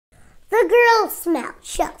The Girl Smell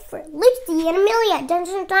Show for Lucy and Amelia.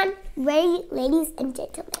 Dungeon time, ready, ladies and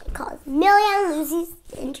gentlemen. Called Amelia and Lucy's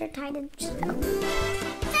Entertainment Show. 70,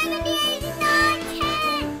 80, 9,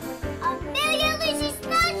 10. Amelia and Lucy's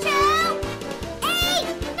Smell Show. 8,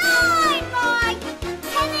 9,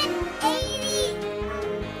 7, 80,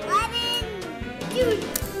 11, duty.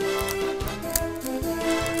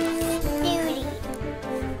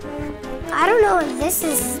 I don't know if this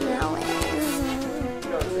is smelling.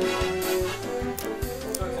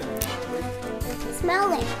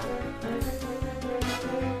 Smell it.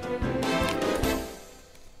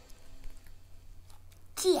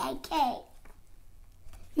 T-A-K.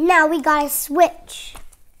 Now we gotta switch.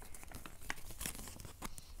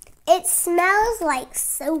 It smells like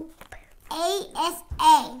soap.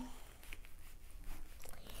 A-S-A.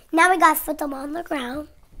 Now we gotta put them on the ground.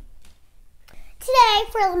 Today,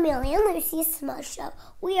 for Amelia and Lucy's Smell Show,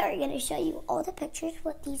 we are going to show you all the pictures,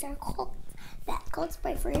 what these are called. That's called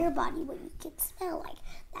spray for your body, what you can smell like.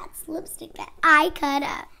 That's lipstick that I cut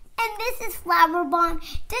up. And this is Flower Bomb.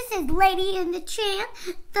 This is Lady in the Tramp,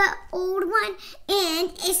 the old one,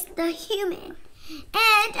 and it's the human.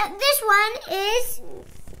 And this one is,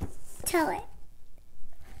 tell it.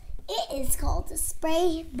 It is called the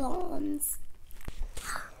Spray Bombs.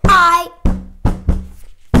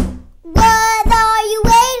 What are you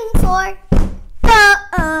waiting for?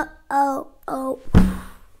 Oh.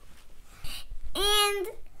 And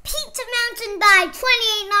Pizza Mountain by 28.9.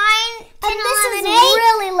 And this is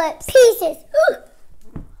really lips. Pieces.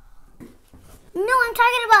 No, I'm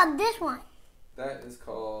talking about this one. That is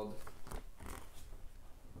called...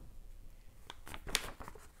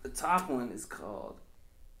 The top one is called...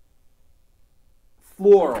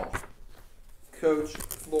 Floral. Coach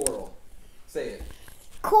Floral. Say it.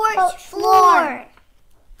 Coach Floor.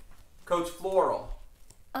 Coach Floral.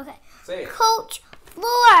 Okay. Say it. Coach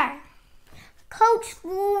Floor. Coach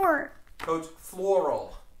Floor. Coach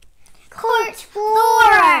Floral. Coach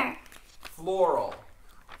Floor. Floral.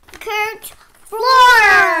 Coach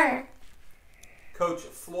Floor. Coach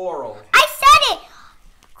Floral. I said it.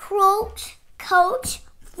 Coach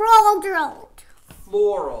Floral.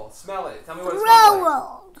 Floral. Smell it. Tell me what it smells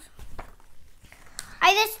like.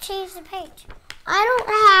 I just changed the page. I don't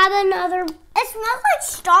have another. It smells like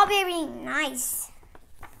strawberry. Nice.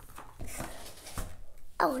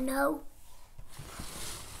 Oh no.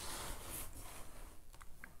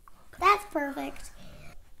 That's perfect.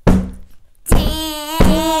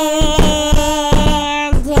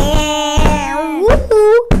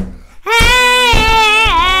 Woohoo.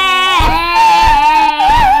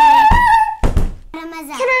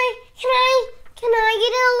 Can I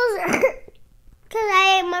get a little? Cause I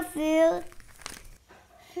ate my food.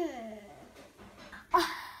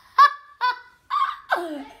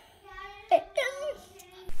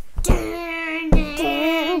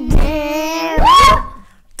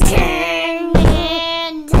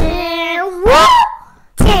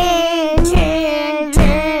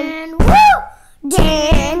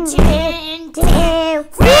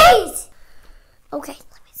 Okay,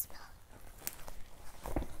 let me smell.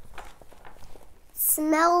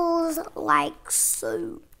 Smells like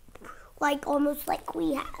soup. Like almost like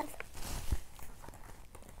we have.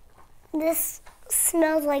 This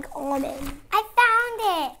smells like almond. I found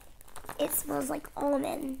it. It smells like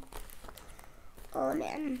almond.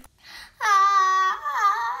 Almond.